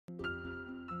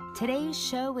Today's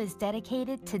show is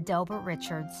dedicated to Delbert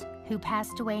Richards, who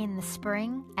passed away in the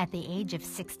spring at the age of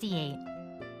 68.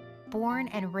 Born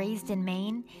and raised in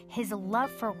Maine, his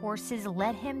love for horses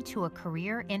led him to a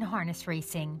career in harness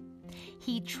racing.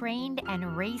 He trained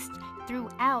and raced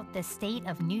throughout the state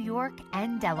of New York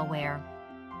and Delaware.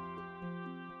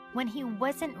 When he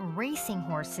wasn't racing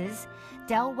horses,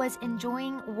 Del was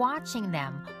enjoying watching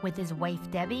them with his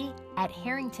wife Debbie at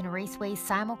Harrington Raceway's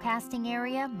simulcasting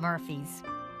area, Murphy's.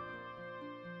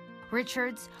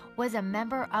 Richards was a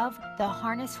member of the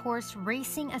Harness Horse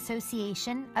Racing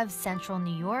Association of Central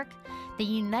New York, the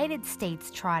United States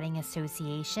Trotting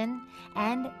Association,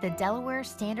 and the Delaware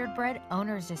Standardbred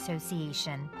Owners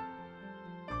Association.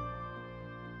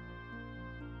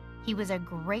 He was a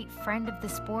great friend of the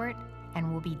sport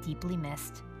and will be deeply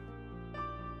missed.